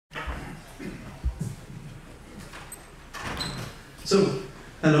So,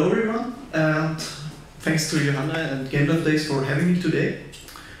 hello everyone, and thanks to Johanna and Game Dev Days for having me today.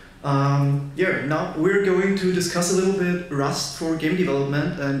 Now we're going to discuss a little bit Rust for game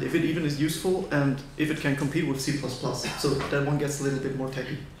development and if it even is useful and if it can compete with C++. So that one gets a little bit more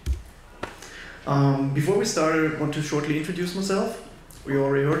techy. Before we start, I want to shortly introduce myself. We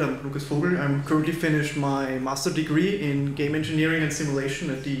already heard I'm Lukas Vogl. I'm currently finished my master degree in game engineering and simulation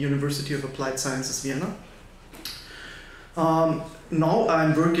at the University of Applied Sciences, Vienna. Now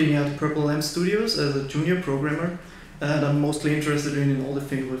I'm working at Purple Lamp Studios as a junior programmer, and I'm mostly interested in all the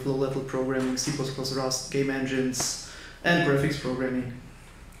things with low-level programming, C++, Rust, game engines, and graphics programming,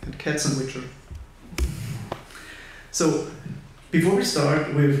 and cats and Witcher. So, before we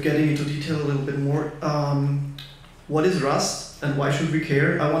start with getting into detail a little bit more, what is Rust and why should we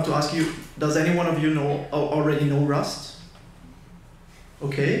care? I want to ask you, does any one of you already know Rust?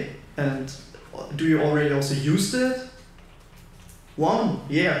 Okay, and do you already also used it? One?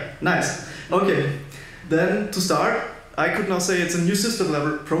 Yeah, nice. Okay, then to start, I could now say it's a new system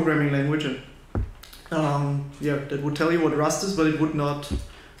level programming language, and that would tell you what Rust is, but it would not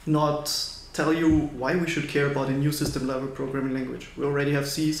tell you why we should care about a new system level programming language. We already have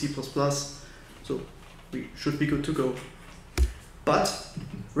C, C++, so we should be good to go. But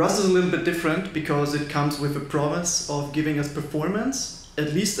Rust is a little bit different because it comes with a promise of giving us performance,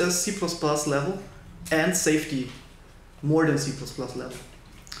 at least as C++ level, and safety, more than C++ level.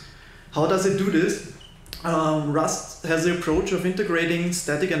 How does it do this? Rust has the approach of integrating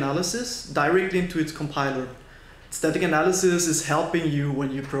static analysis directly into its compiler. Static analysis is helping you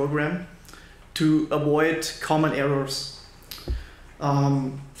when you program to avoid common errors.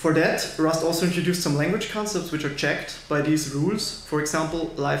 For that, Rust also introduced some language concepts which are checked by these rules. For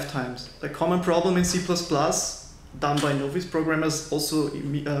example, lifetimes. A common problem in C++, done by novice programmers, also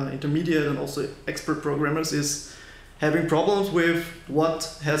intermediate and also expert programmers, is having problems with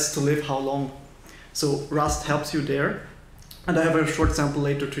what has to live how long. So Rust helps you there. And I have a short sample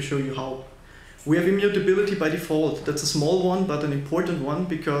later to show you how. We have immutability by default. That's a small one, but an important one,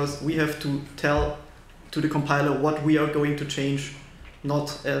 because we have to tell to the compiler what we are going to change,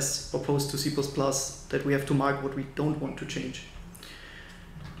 not as opposed to C++ that we have to mark what we don't want to change.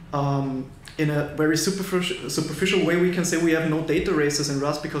 In a very superficial way, we can say we have no data races in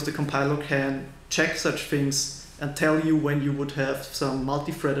Rust because the compiler can check such things and tell you when you would have some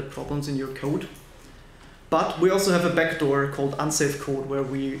multi-threaded problems in your code. But we also have a backdoor called unsafe code where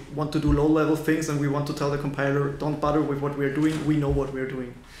we want to do low-level things and we want to tell the compiler, don't bother with what we're doing, we know what we're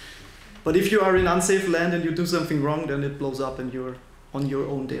doing. But if you are in unsafe land and you do something wrong, then it blows up and you're on your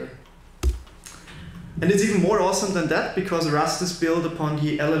own there. And it's even more awesome than that because Rust is built upon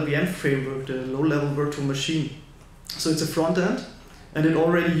the LLVM framework, the low-level virtual machine. So it's a front end and it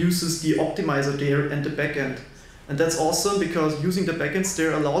already uses the optimizer there and the backend. And that's awesome because using the backends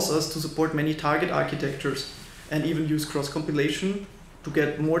there allows us to support many target architectures and even use cross-compilation to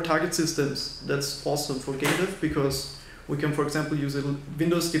get more target systems. That's awesome for game dev because we can, for example, use a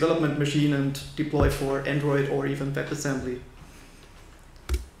Windows development machine and deploy for Android or even WebAssembly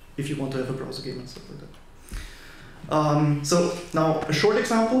if you want to have a browser game and stuff like that. So now a short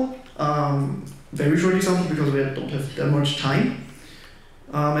example, very short example because we don't have that much time.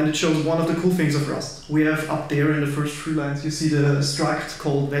 And it shows one of the cool things of Rust. We have up there in the first 3 lines, you see the struct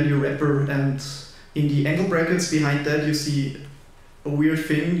called value wrapper, and in the angle brackets behind that you see a weird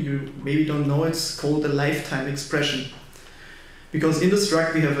thing you maybe don't know. It's called a lifetime expression. Because in the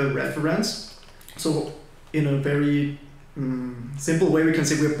struct we have a reference. So in a very simple way we can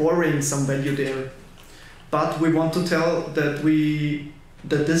say we're borrowing some value there. But we want to tell that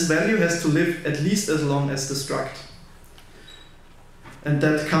this value has to live at least as long as the struct. And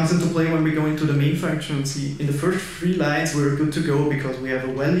that comes into play when we go into the main function. See, in the first 3 lines we're good to go because we have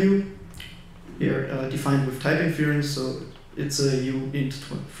a value here defined with type inference, so it's a uint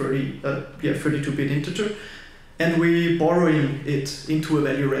 32-bit integer, and we borrowing it into a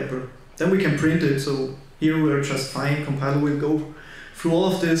value wrapper. Then we can print it, so here we're just fine. Compiler will go through all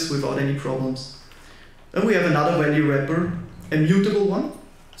of this without any problems. Then we have another value wrapper, a mutable one.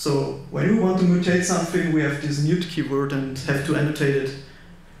 So when we want to mutate something, we have this mute keyword and have to annotate it.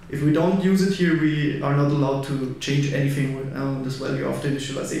 If we don't use it here, we are not allowed to change anything on this value after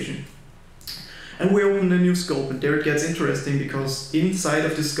initialization. And we open a new scope, and there it gets interesting because inside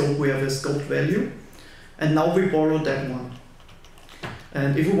of this scope we have a scoped value, and now we borrow that one.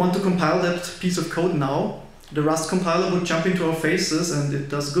 And if we want to compile that piece of code now, the Rust compiler would jump into our faces, and it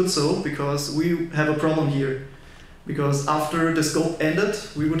does good so because we have a problem here. Because after the scope ended,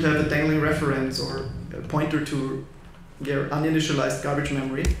 we would have a dangling reference or a pointer to their uninitialized garbage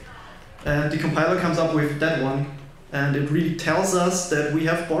memory. And the compiler comes up with that one, And it really tells us that we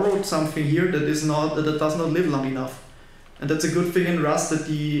have borrowed something here that does not live long enough. And that's a good thing in Rust, that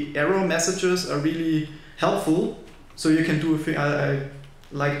the error messages are really helpful. So you can do a thing, I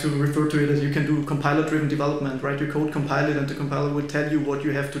like to refer to it as you can do compiler-driven development, write your code, compile it, and the compiler will tell you what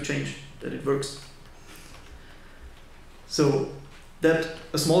you have to change, that it works. So that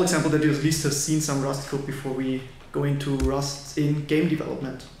a small example that you at least have seen some Rust code before we go into Rust in game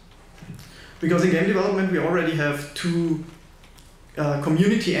development. Because in game development we already have two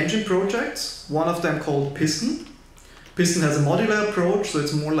community engine projects, one of them called Piston. Piston has a modular approach, so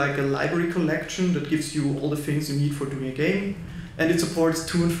it's more like a library collection that gives you all the things you need for doing a game. And it supports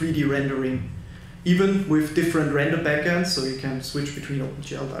 2 and 3D rendering, even with different render backends, so you can switch between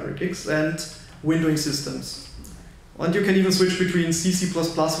OpenGL, DirectX, and windowing systems. And you can even switch between C++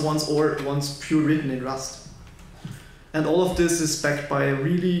 once pure written in Rust. And all of this is backed by a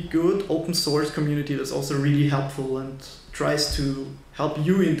really good open source community that's also really helpful and tries to help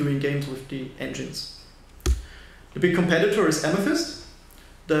you in doing games with the engines. The big competitor is Amethyst.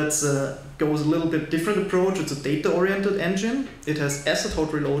 That goes a little bit different approach. It's a data-oriented engine. It has asset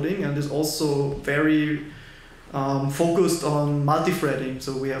hot reloading and is also very focused on multi-threading.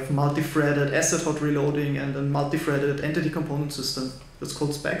 So we have multi-threaded asset hot reloading and a multi-threaded entity component system that's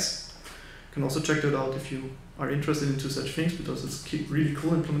called specs. You can also check that out if you are interested into such things, because it's a really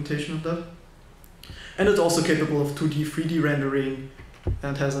cool implementation of that. And it's also capable of 2D, 3D rendering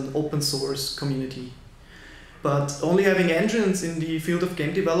and has an open source community. But only having engines in the field of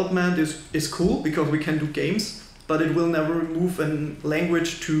game development is cool, because we can do games, but it will never move a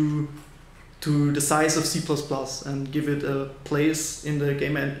language to the size of C++ and give it a place in the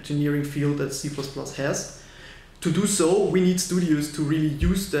game engineering field that C++ has. To do so, we need studios to really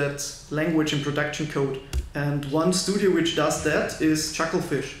use that language in production code. And one studio which does that is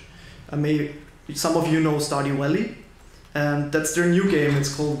Chocolfish. Some of you know Stardew Valley, and that's their new game.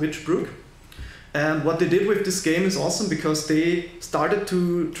 It's called Witchbrook. And what they did with this game is awesome, because they started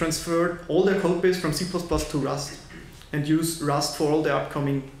to transfer all their code base from C++ to Rust and use Rust for all their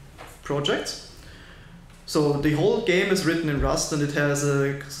upcoming projects. So the whole game is written in Rust, and it has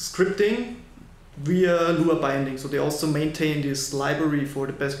a scripting via Lua binding. So they also maintain this library for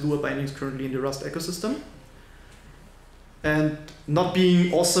the best Lua bindings currently in the Rust ecosystem. And not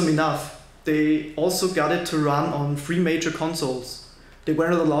being awesome enough, they also got it to run on 3 major consoles. They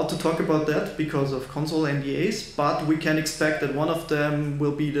weren't allowed to talk about that because of console NDAs, but we can expect that one of them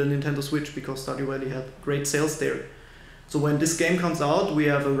will be the Nintendo Switch, because Stardew Valley had great sales there. So when this game comes out, we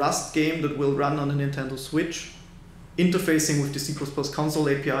have a Rust game that will run on a Nintendo Switch, interfacing with the C++ console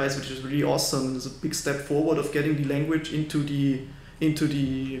APIs, which is really awesome, and is a big step forward of getting the language into the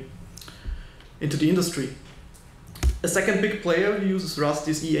industry. A second big player who uses Rust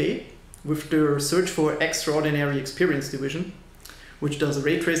is EA, with their Search for Extraordinary Experience division, which does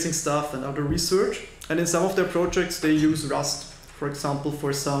ray tracing stuff and other research. And in some of their projects, they use Rust. For example,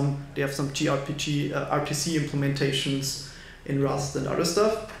 they have some RPC implementations in Rust and other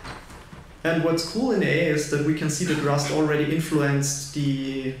stuff. And what's cool in EA is that we can see that Rust already influenced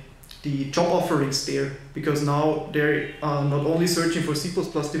the job offerings there, because now they're not only searching for C++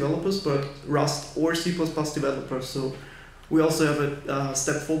 developers, but Rust or C++ developers. So we also have a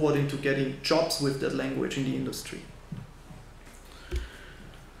step forward into getting jobs with that language in the industry.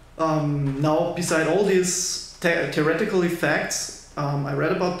 Now, beside all these theoretical effects, I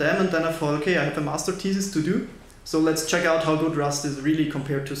read about them, and then I thought, okay, I have a master thesis to do, so let's check out how good Rust is really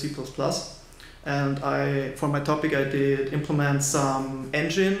compared to C++. And for my topic, I did implement some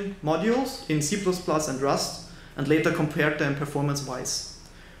engine modules in C++ and Rust, and later compared them performance-wise.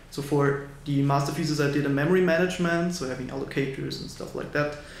 So for the master thesis, I did a memory management, so having allocators and stuff like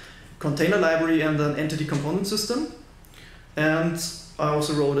that, container library, and an entity component system. And I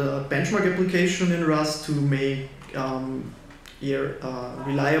also wrote a benchmark application in Rust to make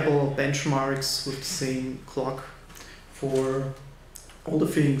reliable benchmarks with the same clock for all the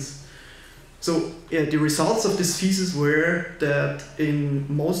things. So yeah, the results of this thesis were that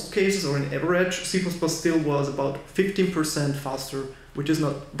in most cases, or in average, C++ still was about 15% faster, which is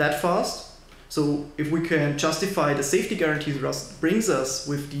not that fast. So if we can justify the safety guarantees Rust brings us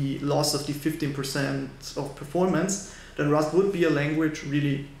with the loss of the 15% of performance, then Rust would be a language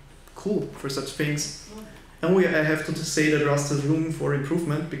really cool for such things. And I have to say that Rust has room for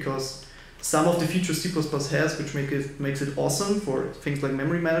improvement, because some of the features C++ has, which makes it awesome for things like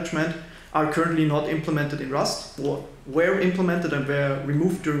memory management, are currently not implemented in Rust, or were implemented and were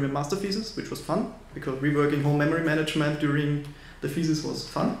removed during the master thesis, which was fun, because reworking whole memory management during the thesis was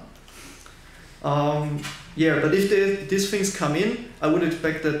fun. Yeah, but if these things come in, I would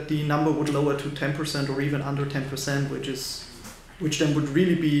expect that the number would lower to 10% or even under 10%, which then would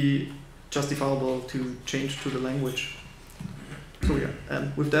really be justifiable to change to the language. So yeah,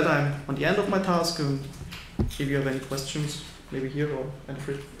 and with that I'm on the end of my task. If you have any questions, maybe here or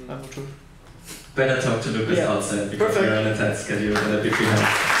Manfred, I'm not sure. Better talk to Lukas outside because we're on a tight schedule, but that'd be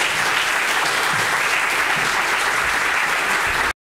enough.